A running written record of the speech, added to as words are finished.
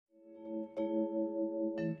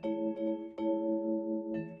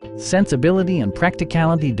Sensibility and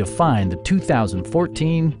practicality define the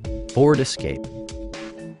 2014 Ford Escape.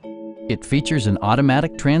 It features an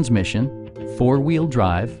automatic transmission, four-wheel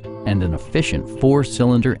drive, and an efficient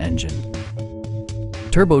four-cylinder engine.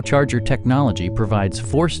 Turbocharger technology provides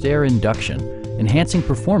forced air induction, enhancing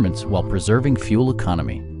performance while preserving fuel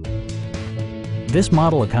economy. This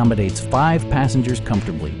model accommodates 5 passengers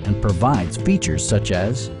comfortably and provides features such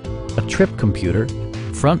as a trip computer,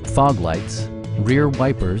 front fog lights, rear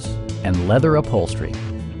wipers, and leather upholstery.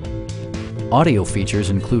 Audio features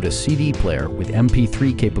include a CD player with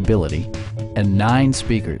MP3 capability and 9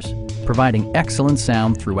 speakers, providing excellent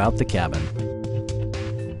sound throughout the cabin.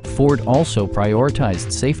 Ford also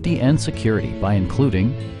prioritized safety and security by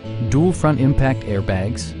including dual front impact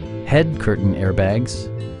airbags, head curtain airbags,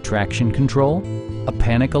 traction control, a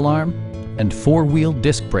panic alarm, and 4-wheel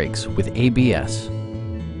disc brakes with ABS.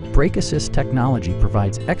 Brake assist technology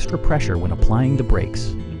provides extra pressure when applying the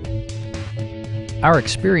brakes. Our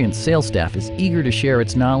experienced sales staff is eager to share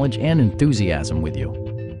its knowledge and enthusiasm with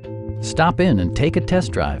you. Stop in and take a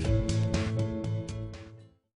test drive.